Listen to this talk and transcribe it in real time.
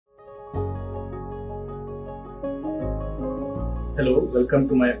Hello, welcome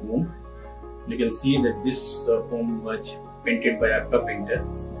to my home. You can see that this home was painted by Aapka Painter.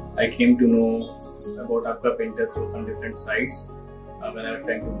 I came to know about Aapka Painter through some different sites when I was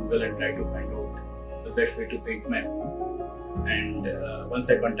trying to Google and try to find out the best way to paint my home. And once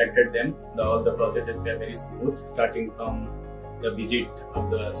I contacted them, all the processes were very smooth, starting from the visit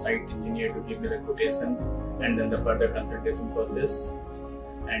of the site engineer to give me the quotation and then the further consultation process.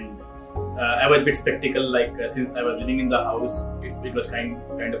 And I was a bit skeptical, since I was living in the house, it was kind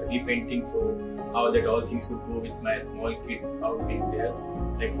of repainting, so how that all things would go with my small kid out being there,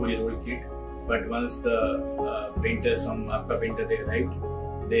 like 4-year-old kid. But once the painters from Aapka Painter they arrived,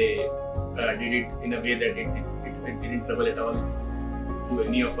 they did it in a way that it didn't trouble at all to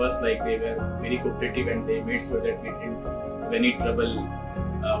any of us. Like, they were very cooperative and they made sure that we didn't have any trouble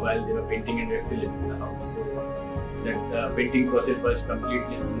while they were painting and we were still living in the house. So that painting process was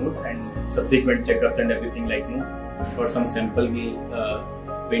completely smooth, and subsequent checkups and everything, for some sample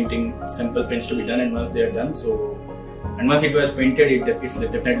painting sample paints to be done, and once they are done, and once it was painted, it's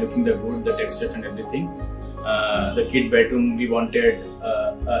definitely looking good, the textures and everything. The kid bedroom, we wanted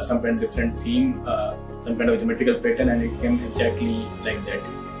some kind of different theme, some kind of geometrical pattern, and it came exactly like that.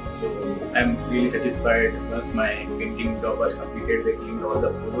 So I'm really satisfied. Once my painting job was completed, they cleaned all the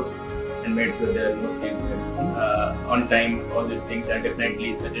floors and made sure there are no stains and everything. On time, all these things, I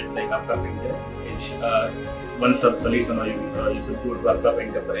definitely suggest Aapka Painter. It's one-stop solution, or you should go to Aapka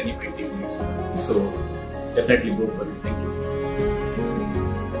Painter for any painting needs. So definitely go for it. Thank you.